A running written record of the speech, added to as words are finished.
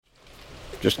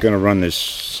Just going to run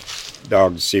this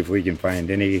dog to see if we can find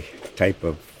any type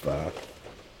of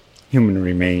human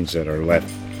remains that are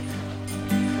left.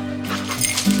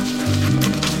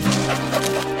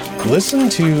 Listen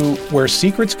to Where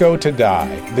Secrets Go to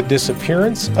Die, The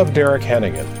Disappearance of Derek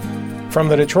Hennigan. From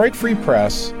the Detroit Free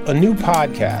Press, a new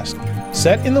podcast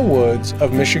set in the woods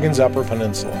of Michigan's Upper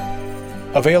Peninsula.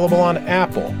 Available on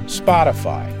Apple,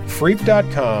 Spotify,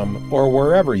 Freep.com, or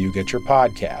wherever you get your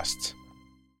podcasts.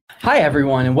 Hi,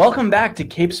 everyone, and welcome back to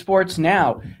Cape Sports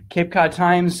Now. Cape Cod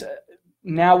Times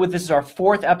Now, this is our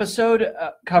fourth episode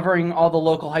covering all the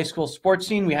local high school sports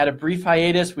scene. We had a brief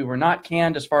hiatus. We were not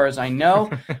canned as far as I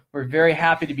know. We're very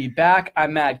happy to be back.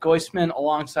 I'm Matt Goisman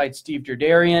alongside Steve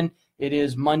Derderian. It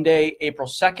is Monday, April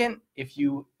 2nd. If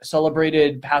you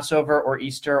celebrated Passover or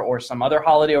Easter or some other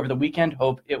holiday over the weekend,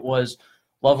 hope it was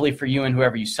lovely for you and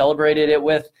whoever you celebrated it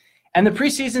with. And the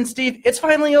preseason, Steve, it's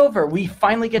finally over. We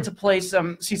finally get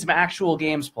to see some actual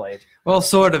games played. Well,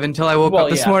 sort of, until I woke up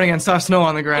this morning and saw snow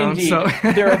on the ground. Indeed. So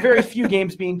There are very few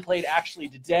games being played actually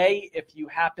today. If you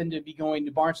happen to be going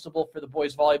to Barnstable for the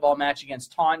boys volleyball match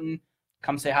against Taunton,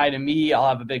 come say hi to me. I'll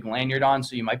have a big lanyard on,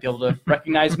 so you might be able to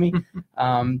recognize me.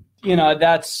 I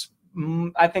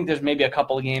think there's maybe a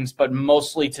couple of games, but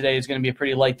mostly today is going to be a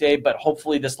pretty light day, but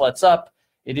hopefully this lets up.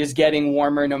 It is getting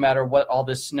warmer no matter what all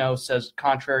this snow says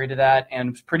contrary to that,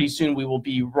 and pretty soon we will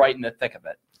be right in the thick of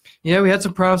it. Yeah, we had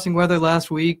some promising weather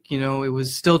last week. It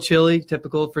was still chilly,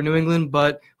 typical for New England,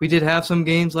 but we did have some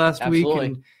games last week.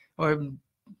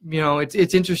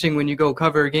 It's interesting when you go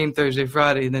cover a game Thursday,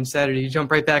 Friday, and then Saturday you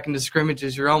jump right back into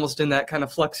scrimmages. You're almost in that kind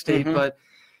of flux state, but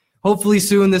hopefully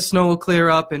soon this snow will clear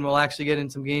up and we'll actually get in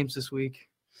some games this week.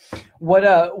 What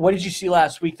did you see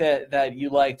last week that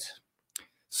you liked?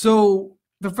 So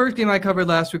the first game I covered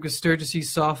last week was Sturgis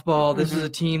East softball. This is a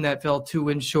team that fell 2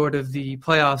 wins short of the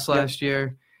playoffs last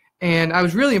year. And I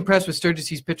was really impressed with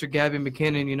Sturgis East pitcher Gabby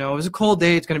McKinnon. It was a cold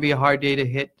day. It's going to be a hard day to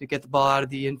get the ball out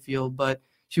of the infield. But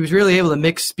she was really able to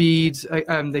mix speeds.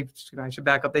 I should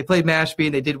back up. They played Mashpee,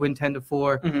 and they did win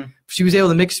 10-4. She was able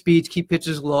to mix speeds, keep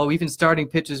pitches low, even starting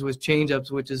pitches with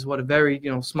changeups, which is what a very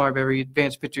smart, very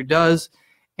advanced pitcher does.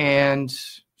 And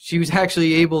she was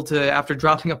actually able to, after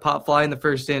dropping a pop fly in the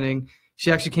first inning,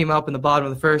 she actually came up in the bottom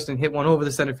of the first and hit one over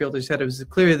the center fielder. She said it was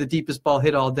clearly the deepest ball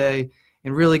hit all day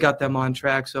and really got them on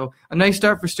track. So a nice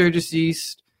start for Sturgis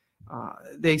East.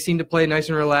 They seem to play nice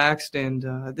and relaxed, and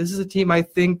this is a team I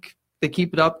think they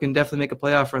keep it up can definitely make a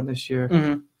playoff run this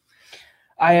year.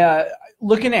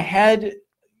 Looking ahead,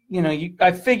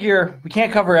 I figure we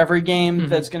can't cover every game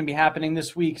that's going to be happening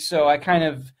this week, so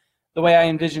the way I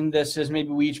envision this is maybe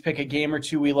we each pick a game or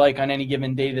two we like on any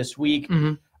given day this week.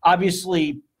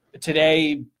 Obviously,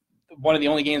 today, one of the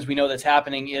only games we know that's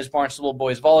happening is Barnstable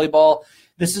Boys Volleyball.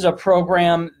 This is a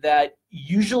program that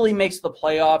usually makes the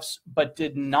playoffs, but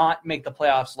did not make the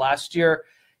playoffs last year.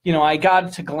 I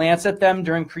got to glance at them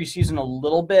during preseason a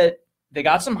little bit. They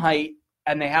got some height,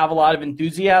 and they have a lot of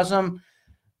enthusiasm.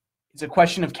 It's a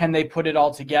question of can they put it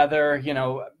all together.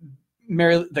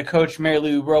 The coach, Mary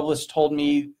Lou Robles, told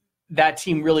me that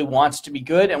team really wants to be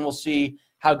good, and we'll see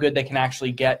how good they can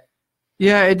actually get.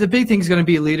 Yeah, the big thing is going to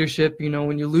be leadership.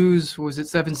 When you lose,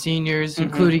 7 seniors,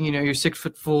 including, your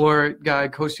 6'4" guy,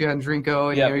 Kostia Andrinko,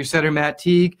 and your setter, Matt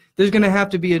Teague, there's going to have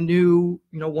to be a new,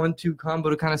 1-2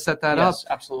 combo to kind of set that up. Yes,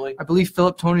 absolutely. I believe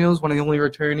Philip Tonio is one of the only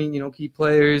returning, key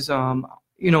players.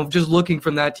 Just looking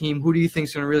from that team, who do you think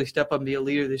is going to really step up and be a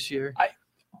leader this year?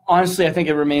 Honestly, I think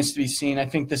it remains to be seen. I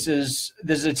think this is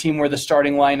a team where the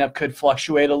starting lineup could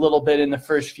fluctuate a little bit in the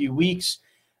first few weeks.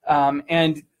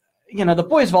 The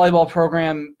boys volleyball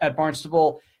program at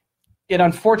Barnstable, it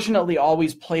unfortunately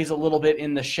always plays a little bit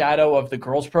in the shadow of the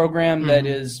girls program that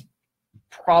is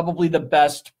probably the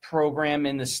best program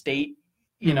in the state,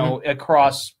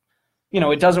 across,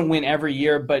 it doesn't win every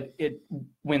year, but it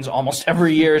wins almost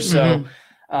every year. So,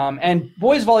 and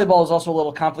boys volleyball is also a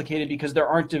little complicated because there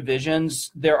aren't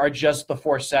divisions. There are just the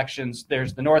 4 sections.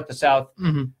 There's the North, the South,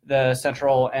 the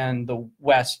Central, and the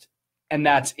West, and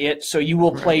that's it. So you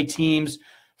will play teams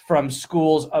from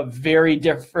schools of very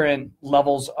different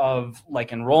levels of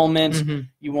enrollment.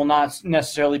 You will not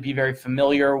necessarily be very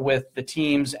familiar with the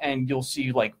teams, and you'll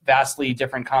see vastly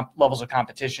different levels of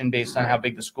competition based on how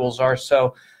big the schools are.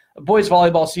 So boys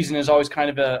volleyball season is always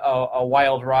kind of a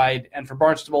wild ride. And for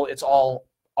Barnstable, it's all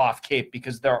off Cape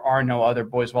because there are no other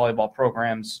boys volleyball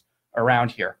programs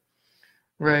around here.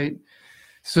 Right.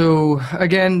 So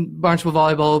again, Barnstable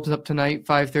volleyball opens up tonight,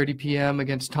 5:30 p.m.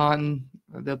 against Taunton.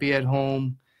 They'll be at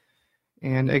home.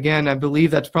 And again, I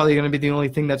believe that's probably going to be the only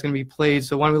thing that's going to be played.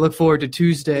 So why don't we look forward to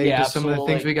Tuesday to some of the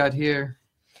things we got here.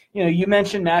 You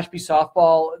mentioned Mashpee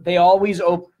softball. They always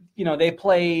they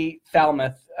play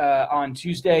Falmouth on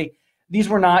Tuesday. These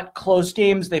were not close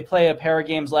games. They play a pair of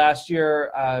games last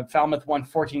year. Falmouth won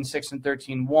 14-6 and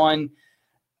 13-1.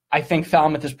 I think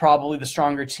Falmouth is probably the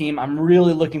stronger team. I'm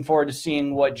really looking forward to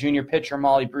seeing what junior pitcher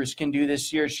Molly Bruce can do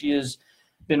this year. She has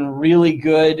been really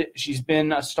good. She's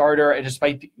been a starter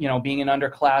despite, being an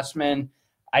underclassman.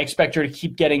 I expect her to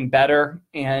keep getting better.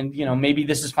 And, maybe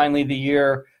this is finally the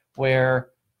year where,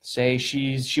 say,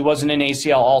 she wasn't an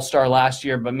ACL All-Star last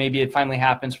year, but maybe it finally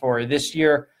happens for her this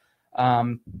year.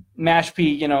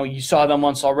 Mashpee, you saw them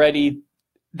once already.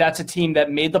 That's a team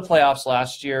that made the playoffs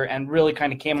last year and really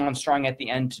kind of came on strong at the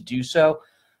end to do so.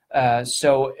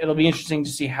 So it'll be interesting to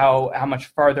see how much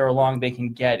farther along they can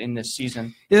get in this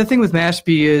season. The other thing with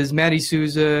Mashpee is Maddie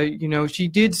Souza, she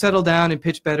did settle down and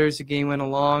pitch better as the game went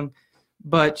along,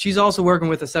 but she's also working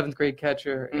with a 7th grade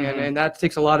catcher, and that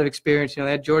takes a lot of experience. They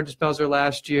had Georgia Spelzer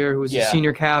last year, who was a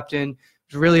senior captain,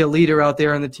 was really a leader out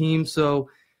there on the team. So,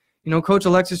 Coach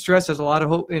Alexis Stress has a lot of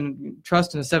hope and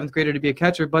trust in a 7th grader to be a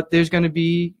catcher, but there's going to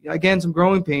be, again, some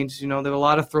growing pains. There were a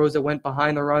lot of throws that went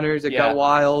behind the runners that got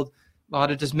wild, a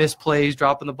lot of just missed plays,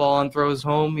 dropping the ball on throws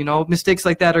home. Mistakes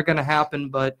like that are going to happen,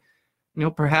 but,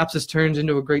 perhaps this turns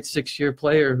into a great 6-year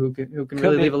player who can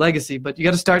really leave a legacy. But you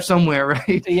got to start somewhere,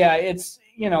 right? Yeah, it's,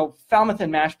 Falmouth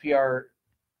and Mashpee are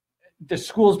the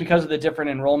schools, because of the different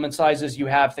enrollment sizes, you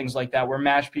have things like that where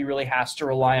Mashpee really has to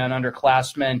rely on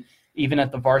underclassmen even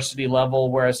at the varsity level,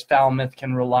 whereas Falmouth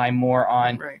can rely more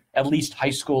on at least high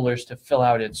schoolers to fill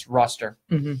out its roster.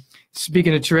 Mm-hmm.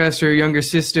 Speaking of Terest, her younger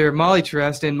sister, Molly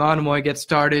Terest, in Monomoy gets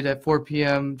started at 4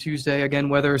 p.m. Tuesday, again,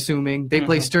 weather assuming. They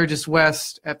play Sturgis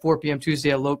West at 4 p.m.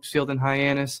 Tuesday at Lopesfield in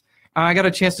Hyannis. I got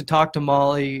a chance to talk to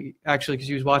Molly, actually, because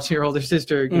she was watching her older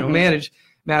sister, manage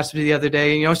Mashpee the other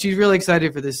day. She's really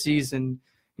excited for this season.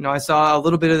 I saw a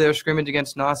little bit of their scrimmage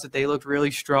against Nauset. They looked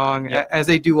really strong, as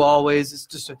they do always. It's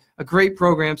just a great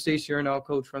program. Stacey Ernall,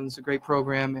 coach, runs a great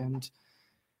program. And,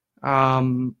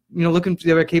 looking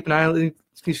to the Cape and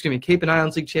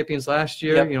Islands League champions last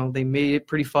year, they made it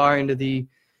pretty far into the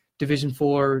Division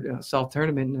IV South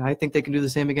tournament, and I think they can do the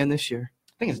same again this year.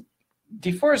 I think it's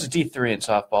D4 is D3 in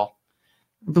softball.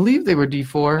 I believe they were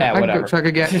D4. Yeah, whatever. I can go check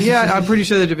again. Yeah, I'm pretty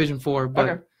sure they're Division IV,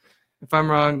 but if I'm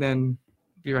wrong, then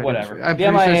you're right. Whatever.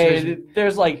 The MIA, sure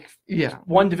there's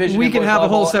one division. We can have a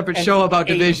whole separate show about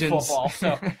divisions. Football,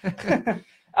 so.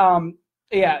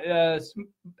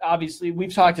 Obviously,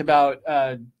 we've talked about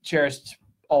Cherist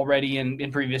already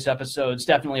in previous episodes.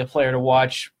 Definitely a player to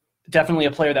watch. Definitely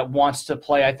a player that wants to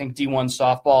play, I think, D1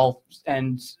 softball.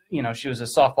 And, she was a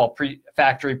softball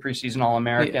factory preseason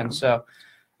All-American. Yeah. So,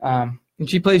 and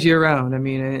she plays year-round.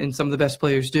 And some of the best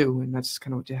players do, and that's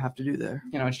kind of what you have to do there.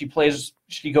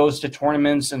 She goes to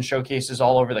tournaments and showcases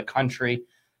all over the country.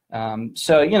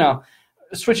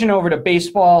 Switching over to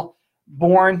baseball,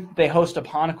 Bourne, they host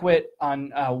Apponequet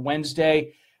on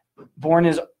Wednesday. Bourne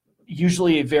is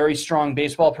usually a very strong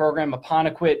baseball program.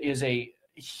 Apponequet is a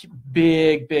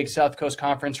big South Coast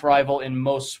Conference rival in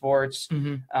most sports.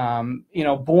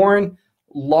 Bourne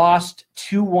lost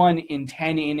 2-1 in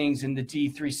 10 innings in the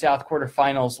D3 South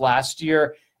quarterfinals last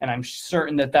year, and I'm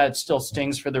certain that still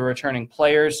stings for the returning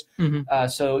players.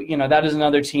 That is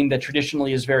another team that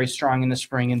traditionally is very strong in the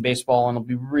spring in baseball, and it'll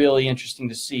be really interesting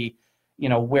to see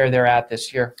where they're at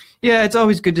this year. Yeah, it's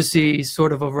always good to see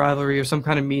sort of a rivalry or some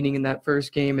kind of meaning in that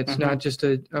first game. It's not just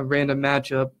a random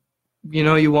matchup.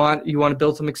 You want to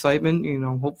build some excitement.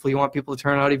 Hopefully you want people to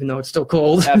turn out even though it's still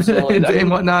cold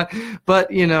and whatnot. But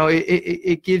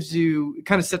it gives you, it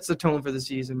kind of sets the tone for the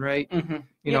season, right?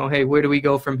 Hey, where do we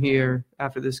go from here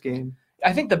after this game?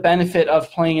 I think the benefit of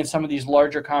playing in some of these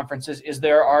larger conferences is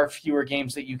there are fewer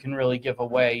games that you can really give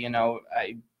away.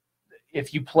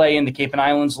 If you play in the Cape and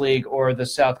Islands League or the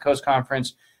South Coast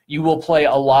Conference, you will play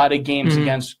a lot of games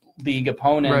against league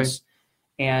opponents.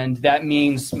 And that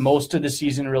means most of the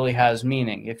season really has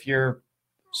meaning. If you're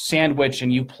Sandwich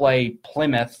and you play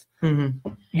Plymouth,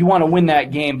 you want to win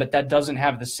that game, but that doesn't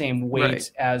have the same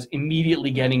weight as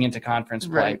immediately getting into conference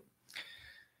play. Right.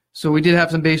 So we did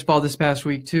have some baseball this past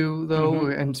week too, though.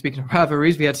 And speaking of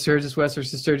rivalries, we had Sturgis West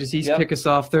versus Sturgis East kick us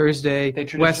off Thursday.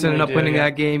 West ended up winning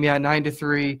that game,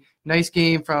 9-3. Nice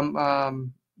game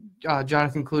from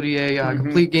Jonathan Cloutier,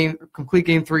 complete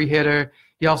game 3 hitter.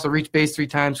 He also reached base 3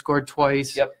 times, scored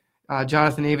twice.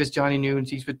 Jonathan Avis, Johnny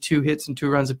Nunes, each with 2 hits and 2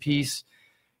 runs apiece.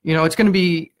 It's going to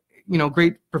be,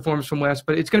 great performance from West,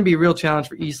 but it's going to be a real challenge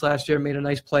for East. Last year made a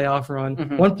nice playoff run,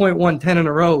 1.1, 10 in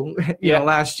a row,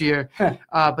 last year.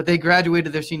 But they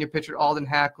graduated their senior pitcher, Alden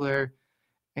Hackler.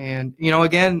 And,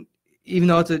 again, even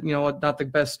though it's not the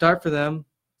best start for them,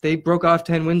 they broke off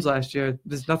 10 wins last year.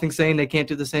 There's nothing saying they can't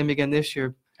do the same again this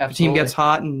year. Absolutely. The team gets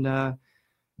hot and,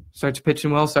 starts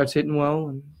pitching well, starts hitting well,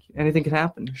 and anything can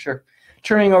happen. Sure.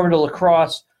 Turning over to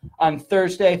lacrosse, on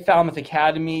Thursday, Falmouth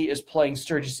Academy is playing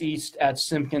Sturgis East at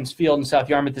Simpkins Field in South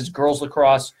Yarmouth. This is girls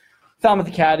lacrosse. Falmouth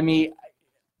Academy,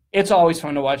 it's always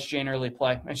fun to watch Jane Early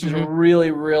play. And she's a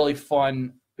really, really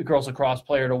fun girls lacrosse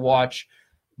player to watch.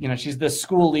 You know, she's the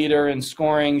school leader in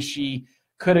scoring. She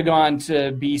could have gone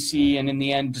to BC and in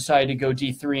the end decided to go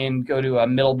D3 and go to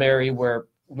Middlebury, where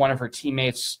one of her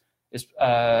teammates is,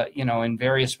 in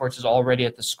various sports is already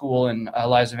at the school, and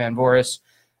Eliza Van Voris.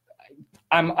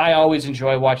 I always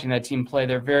enjoy watching that team play.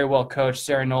 They're very well coached.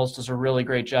 Sarah Knowles does a really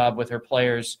great job with her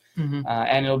players.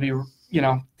 And it'll be,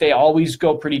 they always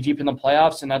go pretty deep in the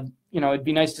playoffs, and it'd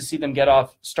be nice to see them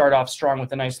start off strong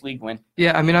with a nice league win.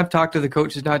 Yeah, I mean, I've talked to the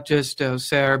coaches, not just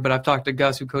Sarah, but I've talked to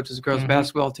Gus, who coaches the girls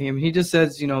basketball team. He just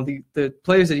says, the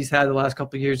players that he's had the last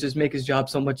couple of years just make his job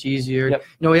so much easier. Yep.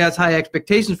 He has high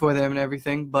expectations for them and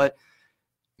everything, but,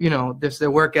 there's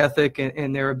their work ethic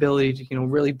and their ability to,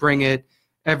 really bring it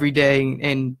every day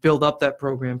and build up that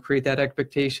program, create that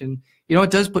expectation.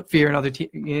 It does put fear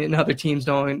in other teams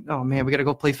knowing, oh man, we got to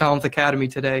go play Falmouth Academy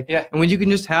today. Yeah. And when you can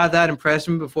just have that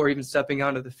impression before even stepping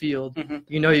onto the field,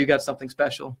 you got something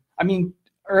special. I mean,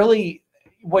 early,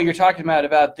 what you're talking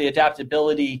about the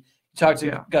adaptability, you talked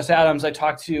to Gus Adams, I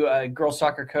talked to a girls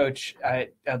soccer coach a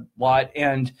lot,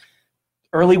 and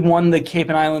Early won the Cape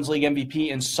and Islands League MVP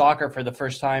in soccer for the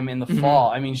first time in the fall.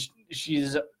 I mean,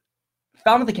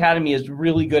 Falmouth Academy is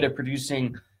really good at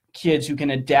producing kids who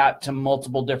can adapt to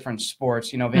multiple different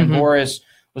sports. Van Boris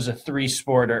was a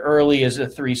 3-sporter. Early is a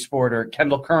 3-sporter.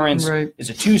 Kendall Currents is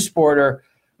a 2-sporter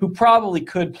who probably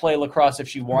could play lacrosse if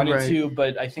she wanted to,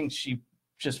 but I think she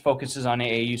just focuses on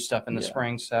AAU stuff in the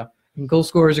spring. So and goal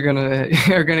scorers are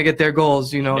gonna get their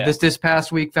goals. This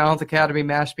past week, Falmouth Academy,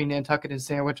 Mashpee, Nantucket, and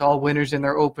Sandwich all winners in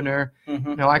their opener.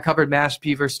 I covered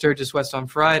Mashpee versus Sturgis West on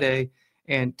Friday,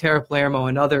 and Tara Palermo,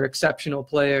 another exceptional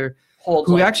player,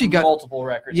 who actually got multiple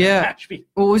records. Yeah.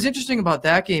 What was interesting about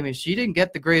that game is she didn't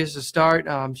get the greatest of start.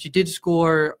 She did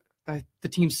score the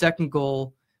team's second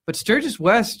goal, but Sturgis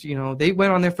West, they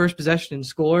went on their first possession and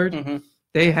scored.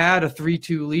 They had a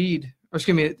 3-2 lead. Or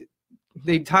excuse me,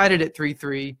 they tied it at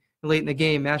 3-3 late in the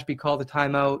game. Mashpee called the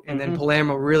timeout, and then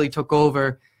Palermo really took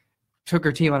over, took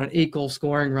her team on an 8-goal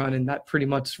scoring run, and that pretty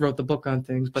much wrote the book on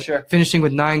things. But finishing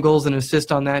with 9 goals and an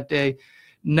assist on that day.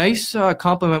 Nice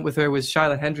compliment with her was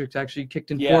Shyla Hendricks, actually kicked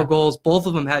in 4 goals. Both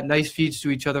of them had nice feeds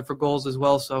to each other for goals as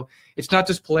well. So it's not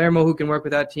just Palermo who can work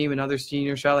with that team, and other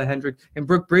senior Shyla Hendricks. And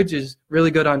Brooke Bridges, really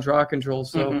good on draw control.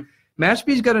 So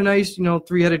Mashpee's got a nice,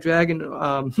 3-headed dragon,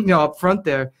 up front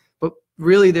there. But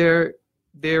really their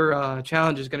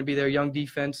challenge is going to be their young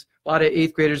defense. A lot of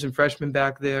 8th graders and freshmen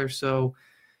back there. So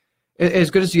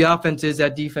as good as the offense is,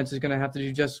 that defense is going to have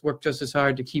to work just as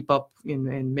hard to keep up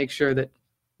and make sure that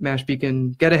Mashpee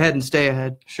can get ahead and stay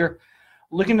ahead. Sure.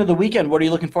 Looking to the weekend, what are you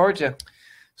looking forward to?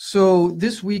 So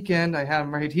this weekend, I have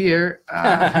them right here.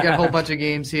 I got a whole bunch of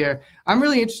games here. I'm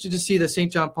really interested to see the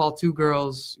St. John Paul II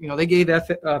girls. They gave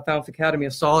Falmouth Academy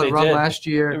a solid run last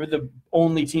year. They were the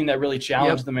only team that really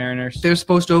challenged the Mariners. They're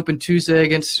supposed to open Tuesday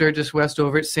against Sturgis West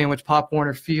over at Sandwich Pop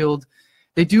Warner Field.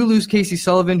 They do lose Casey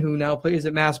Sullivan, who now plays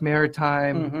at Mass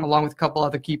Maritime, along with a couple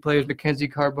other key players, Mackenzie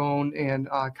Carbone and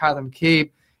Kyla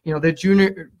McCabe. Their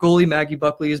junior goalie, Maggie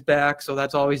Buckley, is back, so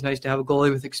that's always nice to have a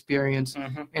goalie with experience.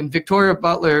 And Victoria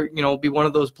Butler, will be one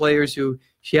of those players who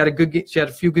she had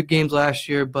a few good games last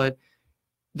year, but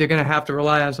they're going to have to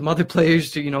rely on some other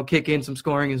players to, kick in some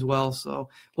scoring as well. So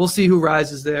we'll see who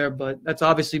rises there, but that's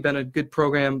obviously been a good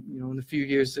program, in the few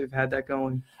years they've had that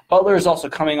going. Butler is also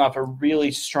coming off a really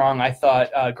strong, I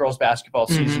thought, girls basketball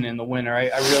season in the winter.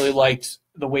 I really liked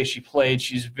the way she played.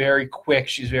 She's very quick.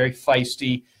 She's very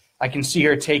feisty. I can see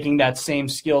her taking that same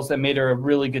skills that made her a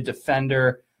really good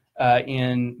defender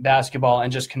in basketball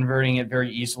and just converting it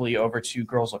very easily over to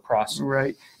girls lacrosse.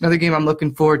 Right. Another game I'm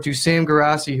looking forward to, Sam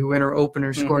Garassi, who in her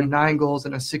opener scored 9 goals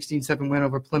in a 16-7 win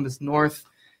over Plymouth North.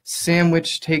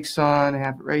 Sandwich takes on, I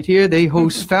have it right here, they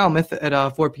host Falmouth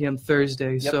at 4 p.m.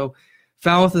 Thursday. So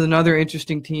Falmouth is another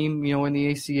interesting team, in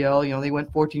the ACL. They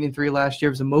went 14-3 last year.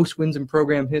 It was the most wins in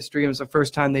program history. It was the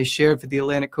first time they shared for the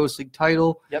Atlantic Coast League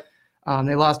title.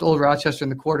 They lost Old Rochester in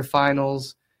the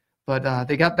quarterfinals, but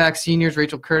they got back seniors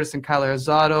Rachel Curtis and Kyla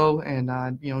Rosado,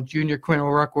 and junior Quinn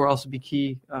O'Rourke will also be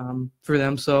key for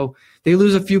them. So they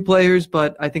lose a few players,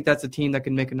 but I think that's a team that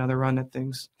can make another run at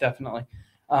things. Definitely.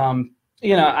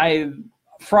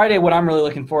 Friday, what I'm really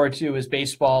looking forward to is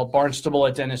baseball. Barnstable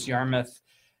at Dennis Yarmouth.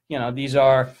 These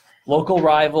are local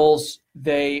rivals.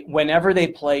 Whenever they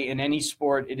play in any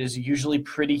sport, it is usually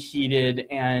pretty heated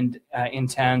and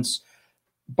intense.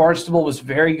 Barnstable was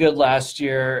very good last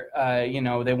year.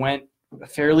 They went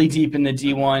fairly deep in the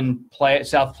D1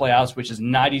 South playoffs, which is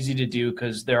not easy to do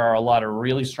because there are a lot of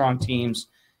really strong teams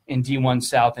in D1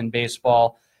 South in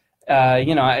baseball.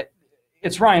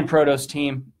 It's Ryan Proto's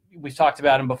team. We've talked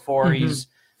about him before.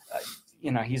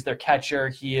 Mm-hmm. He's their catcher.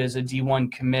 He is a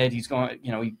D1 commit. He's going,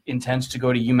 he intends to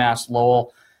go to UMass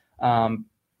Lowell.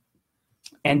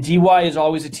 And DY is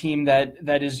always a team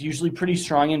that is usually pretty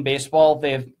strong in baseball.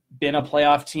 They've been a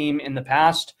playoff team in the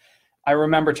past. I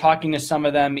remember talking to some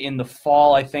of them in the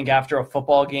fall, I think after a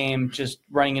football game, just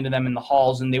running into them in the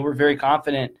halls, and they were very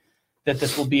confident that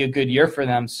this will be a good year for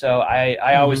them. So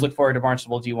I always look forward to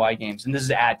Barnstable DY games, and this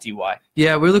is at DY.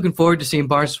 Yeah, we're looking forward to seeing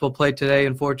Barnstable play today.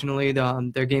 Unfortunately,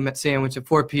 their game at Sandwich at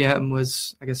 4 p.m.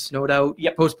 was, I guess, snowed out,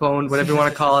 postponed, whatever you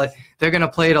want to call it. They're going to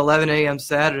play at 11 a.m.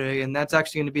 Saturday, and that's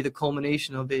actually going to be the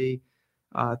culmination of a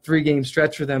 3-game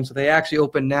stretch for them. So they actually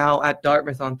open now at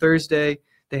Dartmouth on Thursday.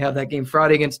 They have that game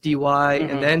Friday against DY,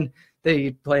 and then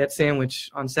they play at Sandwich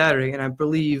on Saturday. And I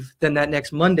believe then that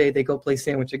next Monday they go play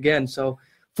Sandwich again. So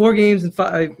 4 games in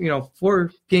 5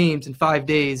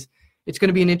 days. It's going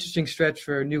to be an interesting stretch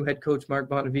for new head coach Mark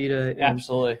Bontevita.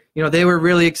 Absolutely. They were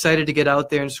really excited to get out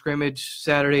there and scrimmage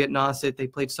Saturday at Nauset. They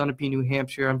played Sunapee, New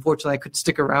Hampshire. Unfortunately, I couldn't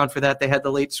stick around for that. They had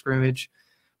the late scrimmage.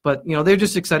 But, they're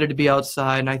just excited to be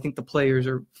outside, and I think the players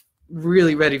are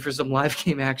really ready for some live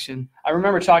game action. I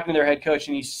remember talking to their head coach,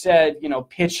 and he said,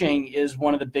 pitching is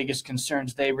one of the biggest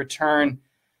concerns. They return –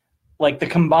 like the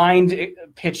combined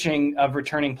pitching of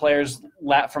returning players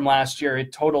from last year,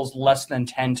 it totals less than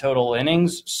 10 total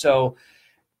innings. So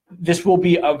this will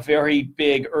be a very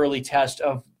big early test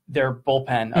of their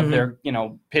bullpen, of their,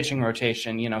 pitching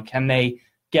rotation. Can they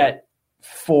get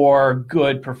 4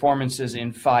 good performances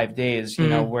in 5 days,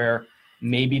 where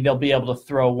maybe they'll be able to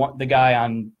throw the guy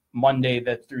on Monday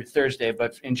through Thursday,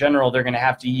 but in general, they're going to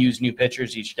have to use new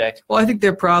pitchers each day. Well, I think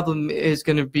their problem is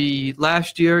going to be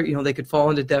last year, they could fall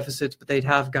into deficits, but they'd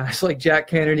have guys like Jack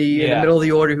Kennedy in the middle of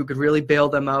the order who could really bail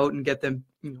them out and get them,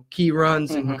 key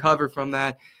runs and recover from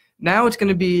that. Now it's going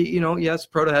to be, yes,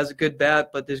 Proto has a good bat,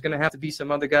 but there's going to have to be some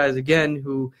other guys again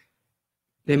who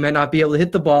they may not be able to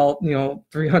hit the ball,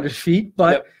 300 feet,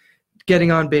 but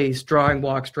getting on base, drawing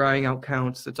walks, drawing out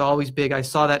counts. It's always big. I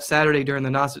saw that Saturday during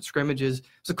the Nauset scrimmages.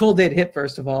 It's a cold day to hit,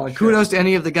 first of all. And kudos to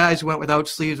any of the guys who went without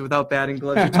sleeves, without batting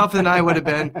gloves. You're tougher than I would have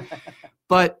been.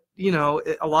 But,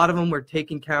 a lot of them were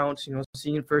taking counts,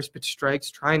 seeing first pitch strikes,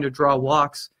 trying to draw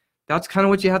walks. That's kind of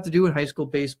what you have to do in high school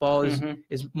baseball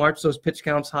is march those pitch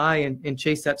counts high and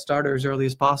chase that starter as early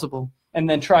as possible. And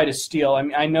then try to steal. I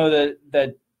mean, I know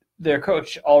that their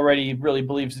coach already really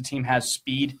believes the team has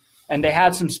speed. And they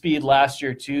had some speed last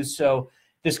year, too. So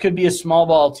this could be a small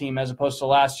ball team as opposed to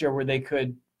last year where they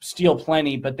could steal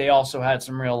plenty, but they also had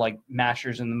some real,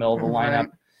 mashers in the middle of the lineup.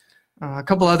 Right. A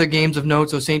couple other games of note.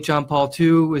 So St. John Paul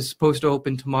II is supposed to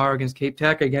open tomorrow against Cape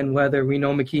Tech. Again, weather. We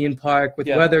know McKeon Park with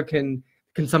weather can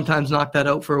sometimes knock that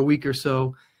out for a week or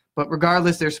so. But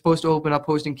regardless, they're supposed to open up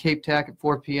hosting Cape Tech at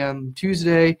 4 p.m.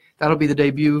 Tuesday. That'll be the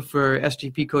debut for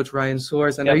SGP coach Ryan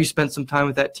Soares. I know you spent some time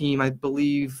with that team, I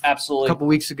believe, absolutely, a couple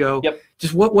weeks ago. Yep.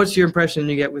 Just what's your impression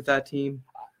you get with that team?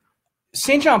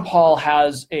 St. John Paul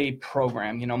has a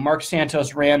program. Mark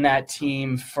Santos ran that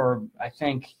team for I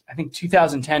think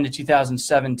 2010 to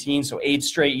 2017, so 8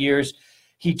 straight years.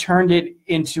 He turned it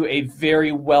into a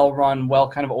very well-run,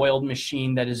 kind of oiled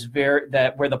machine that is where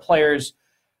the players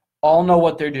all know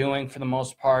what they're doing for the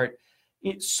most part.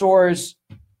 Soares,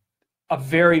 a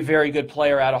very, very good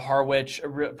player out of Harwich,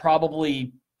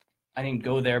 probably, I didn't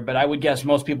go there, but I would guess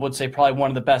most people would say probably one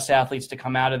of the best athletes to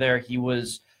come out of there. He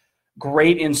was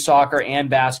great in soccer and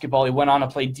basketball. He went on to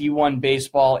play D1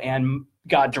 baseball and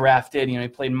got drafted. He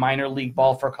played minor league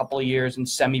ball for a couple of years and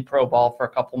semi-pro ball for a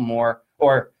couple more,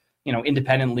 or,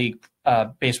 independent league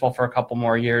baseball for a couple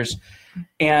more years.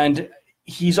 And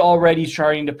he's already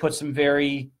starting to put some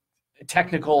very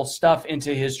technical stuff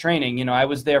into his training. I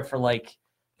was there for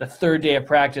the 3rd day of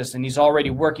practice, and he's already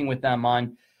working with them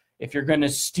on, if you're going to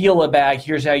steal a bag,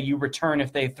 here's how you return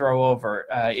if they throw over.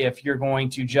 If you're going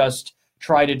to just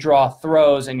try to draw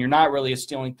throws and you're not really a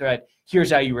stealing threat,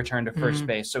 here's how you return to first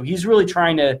base. So he's really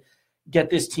trying to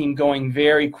get this team going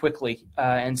very quickly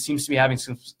and seems to be having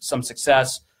some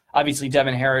success. Obviously,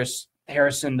 Devin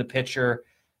Harrison, the pitcher,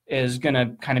 is going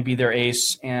to kind of be their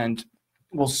ace, and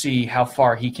we'll see how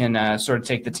far he can sort of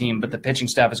take the team, but the pitching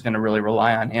staff is going to really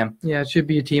rely on him. Yeah, it should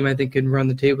be a team I think can run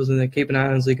the tables in the Cape and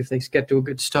Islands League if they get to a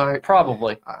good start.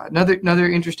 Probably. Another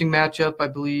interesting matchup, I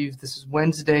believe this is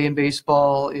Wednesday in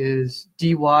baseball, is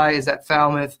DY is at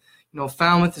Falmouth.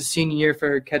 Falmouth is senior year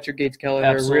for catcher Gates Keller,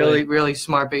 a really, really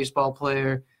smart baseball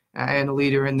player and a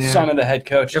leader in there. Son of the head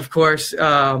coach. Of course.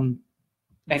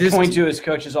 And going to his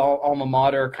coach's alma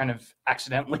mater kind of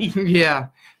accidentally. Yeah.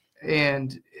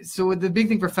 And so the big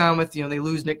thing for Falmouth, they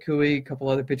lose Nick Cooey, a couple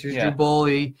other pitchers, Drew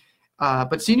Boley.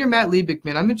 But senior Matt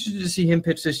Liebigman, I'm interested to see him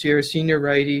pitch this year, senior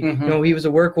righty. Mm-hmm. He was a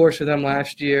workhorse for them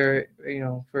last year,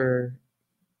 for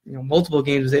multiple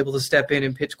games, was able to step in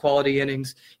and pitch quality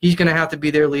innings. He's going to have to be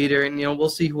their leader, and, we'll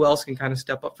see who else can kind of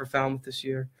step up for Falmouth this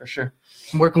year. For sure.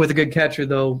 Working with a good catcher,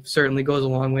 though, certainly goes a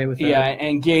long way with that. Yeah,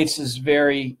 and Gates is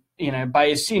very, by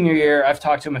his senior year, I've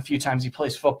talked to him a few times. He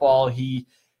plays football. He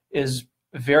is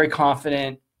very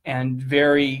confident and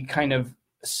very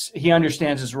he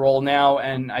understands his role now,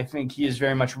 and I think he is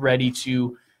very much ready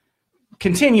to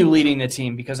continue leading the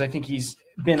team, because I think he's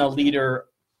been a leader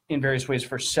in various ways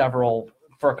for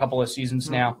a couple of seasons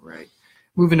now. Right.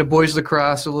 Moving to boys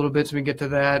lacrosse a little bit so we get to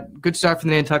that. Good start from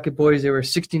the Nantucket boys. They were a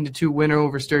 16-2 winner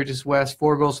over Sturgis West,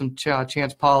 4 goals from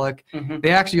Chance Pollock. Mm-hmm.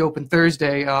 They actually opened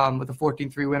Thursday with a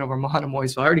 14-3 win over Monomoy,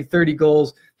 so already 30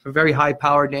 goals for a very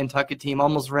high-powered Nantucket team,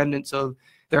 almost remnants of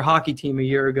their hockey team a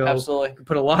year ago. Absolutely.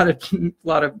 Put a lot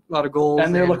of goals.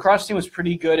 And their lacrosse team was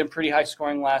pretty good and pretty high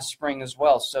scoring last spring as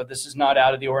well. So this is not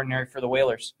out of the ordinary for the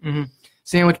Whalers. Mm-hmm.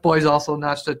 Sandwich boys also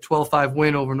notched a 12-5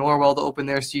 win over Norwell to open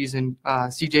their season.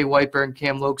 C.J. Whiteburn and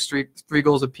Cam Loke 3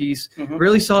 goals apiece. Mm-hmm.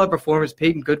 Really solid performance.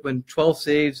 Peyton Goodwin, 12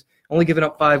 saves, only giving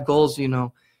up 5 goals.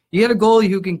 You get a goalie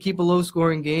who can keep a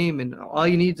low-scoring game, and all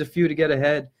you need is a few to get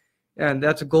ahead. And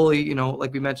that's a goalie,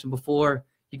 like we mentioned before.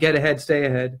 You get ahead, stay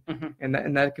ahead, mm-hmm.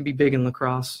 and that can be big in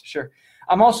lacrosse. Sure.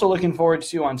 I'm also looking forward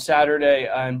to, on Saturday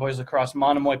in boys lacrosse,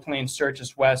 Monomoy playing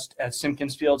Sturgis West at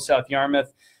Simpkins Field, South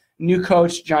Yarmouth. New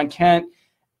coach, John Kent.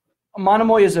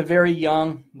 Monomoy is a very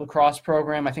young lacrosse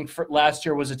program. I think last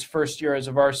year was its first year as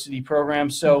a varsity program.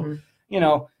 So,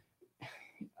 Mm-hmm.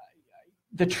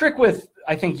 The trick with,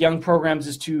 I think, young programs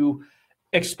is to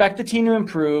expect the team to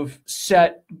improve,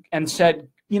 set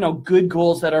good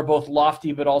goals that are both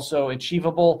lofty but also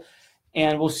achievable,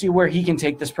 and we'll see where he can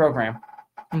take this program.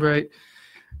 Right.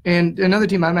 And another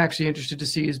team I'm actually interested to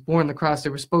see is Bourne Lacrosse. They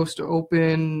were supposed to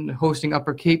open hosting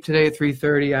Upper Cape today at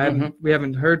 3:30. We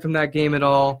haven't heard from that game at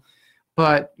all.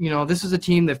 But, this is a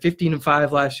team that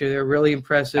 15-5 last year. They're really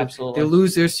impressive. Absolutely. They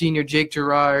lose their senior, Jake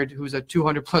Gerard, who's a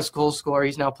 200-plus goal scorer.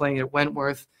 He's now playing at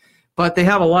Wentworth. But they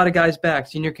have a lot of guys back.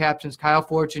 Senior captains Kyle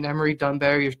Fortune, Emery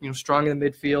Dunbarry, strong in the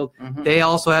midfield. Mm-hmm. They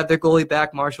also have their goalie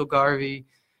back, Marshall Garvey.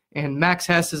 And Max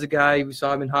Hess is a guy, we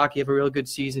saw him in hockey have a real good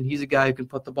season. He's a guy who can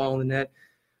put the ball in the net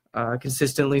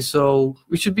consistently. So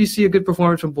we should see a good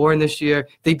performance from Bourne this year.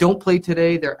 They don't play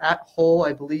today. They're at Hull,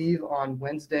 I believe, on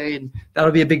Wednesday, and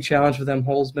that'll be a big challenge for them.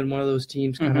 Hull's been one of those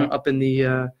teams kind of up in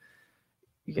the,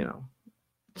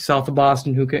 south of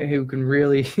Boston who can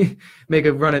really make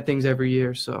a run at things every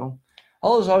year. So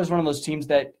Hull is always one of those teams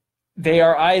that they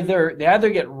either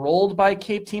get rolled by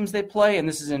Cape teams they play, and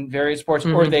this is in various sports,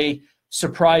 or they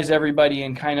surprise everybody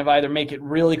and kind of either make it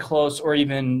really close or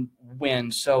even win.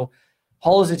 So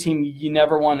Hull is a team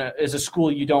is a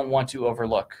school you don't want to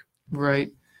overlook.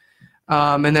 Right.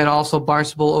 And then also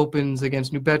Barnstable opens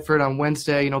against New Bedford on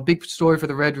Wednesday. Big story for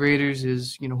the Red Raiders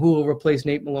is, who will replace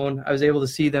Nate Malone. I was able to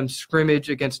see them scrimmage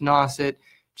against Nauset.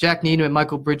 Jack Needham and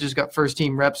Michael Bridges got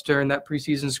first-team reps during that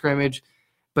preseason scrimmage.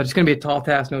 But it's going to be a tall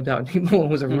task, no doubt. Nate Malone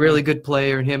was a really good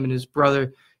player, and him and his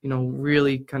brother,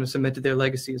 really kind of cemented their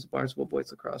legacy as a Barnstable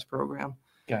boys lacrosse program.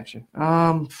 Gotcha.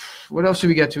 What else should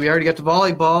we get to? We already got to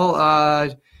volleyball.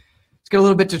 Let's get a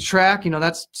little bit to track.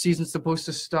 That season's supposed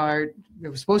to start. It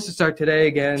was supposed to start today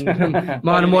again.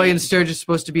 Monomoy and Sturgis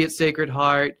supposed to be at Sacred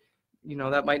Heart.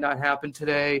 That might not happen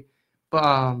today.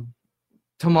 But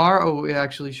tomorrow it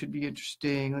actually should be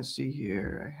interesting. Let's see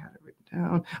here. I had it written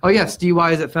down. Oh, yes,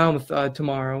 DY is at Falmouth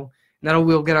tomorrow. And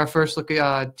we'll get our first look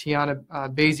at Tiana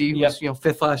Basie, who was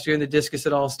 5th last year in the discus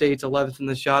at All States, 11th in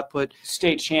the shot put.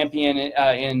 State champion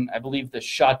in, I believe, the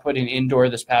shot put in indoor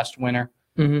this past winter,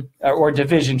 or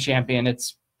division champion.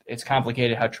 It's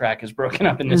complicated how track is broken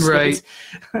up in this state.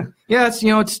 Yeah,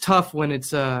 it's tough when it's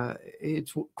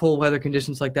cold weather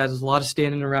conditions like that. There's a lot of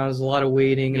standing around, there's a lot of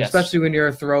waiting, and especially when you're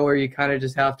a thrower, you kind of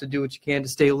just have to do what you can to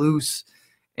stay loose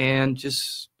and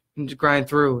just grind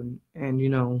through.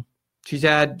 And she's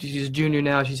a junior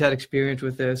now. She's had experience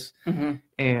with this,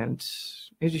 and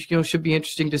it just should be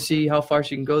interesting to see how far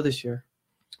she can go this year.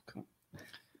 Cool.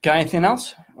 Got anything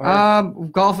else?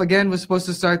 Golf again was supposed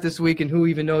to start this week, and who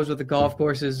even knows what the golf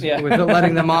course is with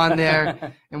letting them on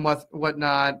there and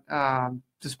whatnot. They're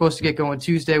supposed to get going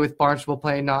Tuesday with Barnstable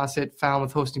playing Nauset,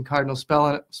 Falmouth hosting Cardinal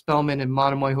Spellman, and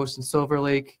Monomoy hosting Silver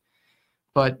Lake.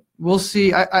 But we'll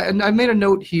see. I made a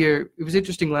note here. It was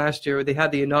interesting last year. They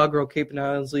had the inaugural Cape and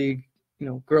Islands League,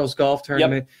 girls golf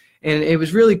tournament, And it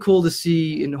was really cool to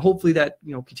see, and hopefully that,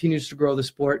 continues to grow the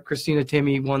sport. Christina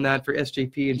Timmy won that for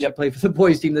SJP, and she played for the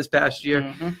boys team this past year.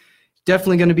 Mm-hmm.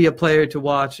 Definitely going to be a player to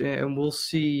watch, and we'll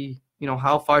see,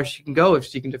 how far she can go if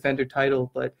she can defend her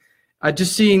title. But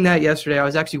just seeing that yesterday, I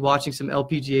was actually watching some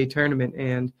LPGA tournament,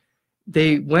 and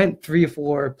they went 3 or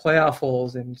 4 playoff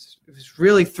holes, and it was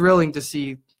really thrilling to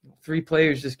see 3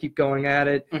 players just keep going at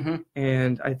it. Mm-hmm.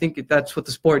 And I think that's what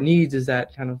the sport needs, is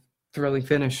that kind of thrilling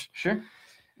finish. Sure.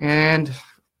 And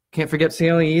can't forget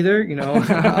sailing either.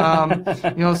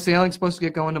 Sailing's supposed to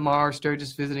get going tomorrow.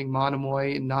 Sturgis visiting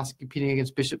Monomoy, and Nauset competing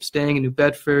against Bishop Stang in New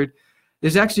Bedford.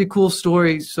 There's actually a cool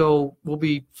story, so we'll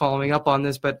be following up on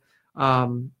this, but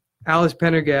Alice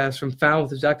Pendergast from Falmouth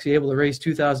was actually able to raise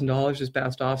 $2,000 this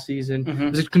past offseason. Mm-hmm.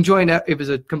 It was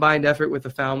a combined effort with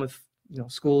the Falmouth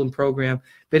school and program.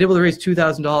 They're able to raise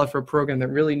 $2,000 for a program that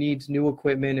really needs new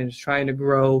equipment and is trying to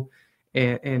grow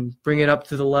and bring it up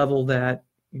to the level that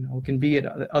can be at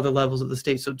other levels of the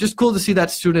state. So just cool to see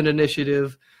that student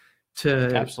initiative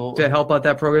to help out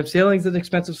that program. Sailing is an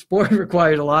expensive sport,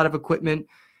 requires a lot of equipment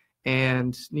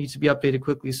and needs to be updated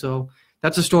quickly. So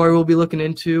that's a story we'll be looking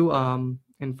into.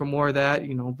 And for more of that,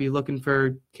 be looking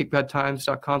for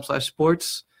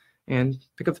CapeCodTimes.com/sports and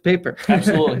pick up the paper.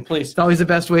 Absolutely, please. It's always the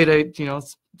best way to,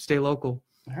 stay local.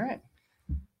 All right.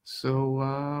 So,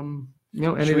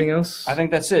 anything else? I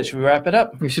think that's it. Should we wrap it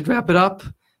up? We should wrap it up.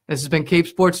 This has been Cape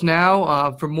Sports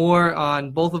Now. For more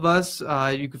on both of us,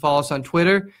 you can follow us on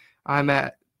Twitter.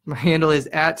 My handle is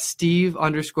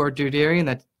 @Steve_Derderian.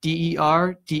 That's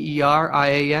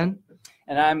DERDERIAN.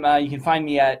 And you can find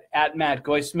me at Matt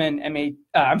Goisman, at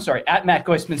Matt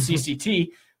Goisman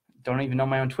CCT. Don't even know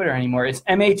my own Twitter anymore. It's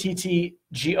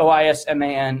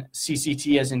MATTGOISMAN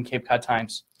CCT as in Cape Cod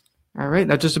Times. All right,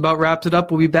 that just about wraps it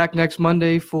up. We'll be back next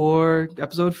Monday for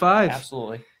episode 5.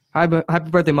 Absolutely. Happy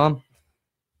birthday, Mom.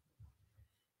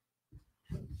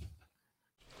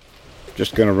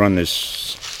 Just going to run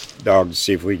this dog to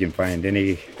see if we can find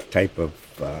any type of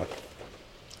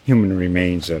human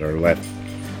remains that are left.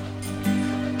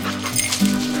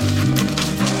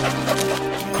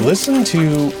 Listen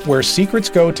to Where Secrets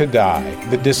Go to Die,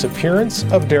 The Disappearance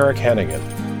of Derek Hennigan.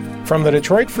 From the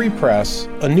Detroit Free Press,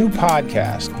 a new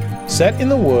podcast set in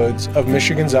the woods of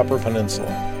Michigan's Upper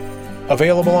Peninsula.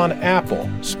 Available on Apple,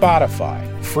 Spotify,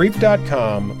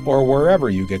 Freep.com, or wherever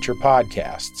you get your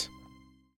podcasts.